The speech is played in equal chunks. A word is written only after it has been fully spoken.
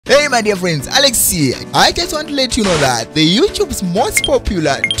Hey my dear friends, Alex here. I just want to let you know that the YouTube's most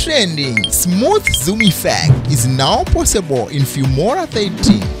popular trending smooth zoom effect is now possible in Filmora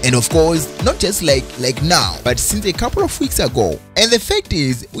 13. And of course, not just like now, but since a couple of weeks ago. And the fact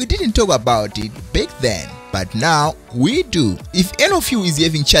is, we didn't talk about it back then, but now we do. If any of you is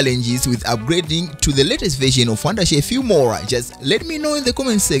having challenges with upgrading to the latest version of Wondershare Filmora, just let me know in the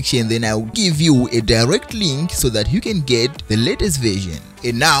comment section, then I'll give you a direct link so that you can get the latest version.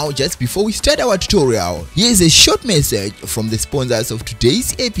 And now, just before we start our tutorial, here is a short message from the sponsors of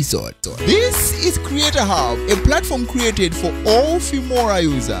today's episode. So, this is Creator Hub, a platform created for all Filmora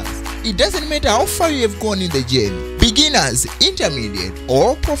users. It doesn't matter how far you have gone in the journey, beginners, intermediate,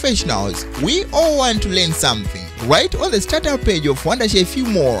 or professionals, we all want to learn something. Right on the startup page of Wondershare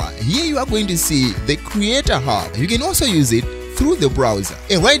Filmora, here you are going to see the Creator Hub. You can also use it through the browser.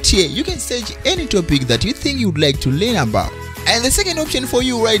 And right here, you can search any topic that you think you'd like to learn about. And the second option for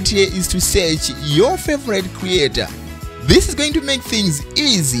you right here is to search your favorite creator. This is going to make things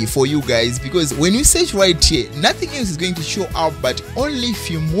easy for you guys, because when you search right here, nothing else is going to show up but only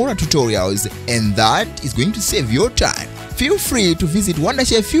Filmora tutorials, and that is going to save your time. Feel free to visit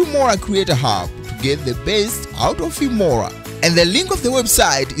Wondershare Filmora Creator Hub to get the best out of Filmora. And the link of the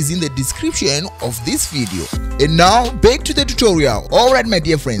website is in the description of this video. And now back to the tutorial. Alright my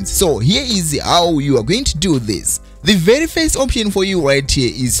dear friends, so here is how you are going to do this. The very first option for you right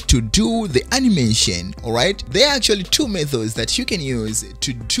here is to do the animation. Alright, there are actually two methods that you can use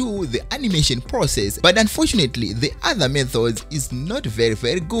to do the animation process, but unfortunately the other method is not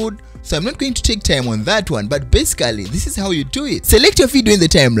very good, so I'm not going to take time on that one. But basically this is how you do it. Select your video in the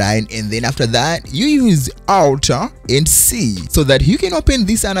timeline, and then after that you use Alt and C so that you can open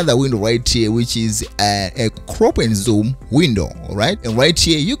this another window right here, which is a crop and zoom window. Alright, and right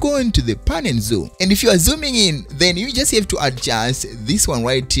here you go into the pan and zoom, and if you are zooming in, then you just have to adjust this one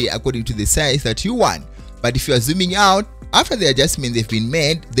right here according to the size that you want. But if you are zooming out, after the adjustments have been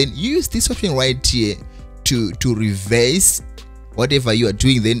made, then you use this option right here to reverse whatever you are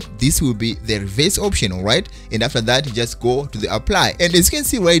doing. Then this will be the reverse option. All right, and after that you just go to the apply, and as you can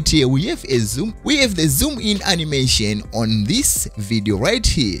see right here, we have the zoom in animation on this video right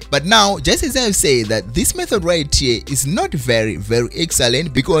here. But now, just as I've said, that this method right here is not very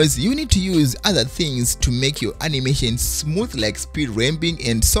excellent, because you need to use other things to make your animation smooth, like speed ramping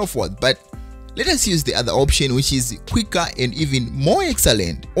and so forth. But let us use the other option, which is quicker and even more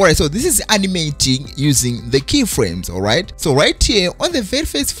excellent. Alright, so this is animating using the keyframes. Alright, so right here on the very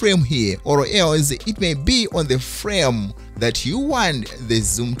first frame here, or else it may be on the frame that you want the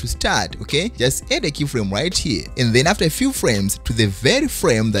zoom to start. Okay, just add a keyframe right here, and then after a few frames to the very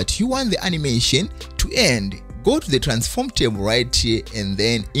frame that you want the animation to end, go to the transform tab right here, and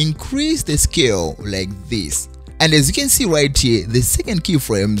then increase the scale like this. And as you can see right here, the second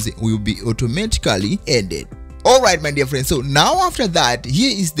keyframes will be automatically added. Alright my dear friends, so now after that,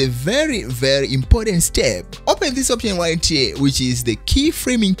 here is the very important step. Open this option right here, which is the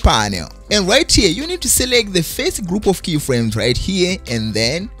keyframing panel. And right here, you need to select the first group of keyframes right here, and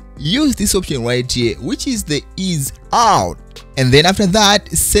then use this option right here, which is the ease out. And then after that,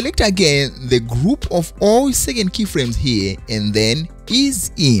 select again the group of all second keyframes here, and then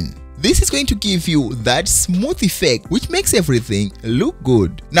ease in. This is going to give you that smooth effect, which makes everything look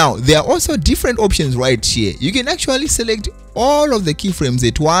good. Now, there are also different options right here. You can actually select all of the keyframes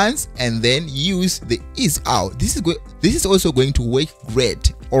at once and then use the ease out. This is also going to work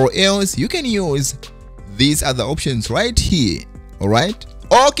great. Or else you can use these other options right here. Alright?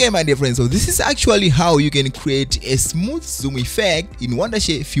 Okay my dear friends, so this is actually how you can create a smooth zoom effect in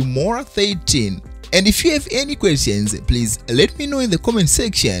Wondershare Filmora 13. And if you have any questions, please let me know in the comment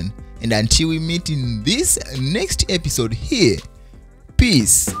section. And until we meet in this next episode here,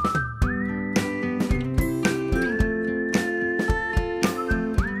 peace.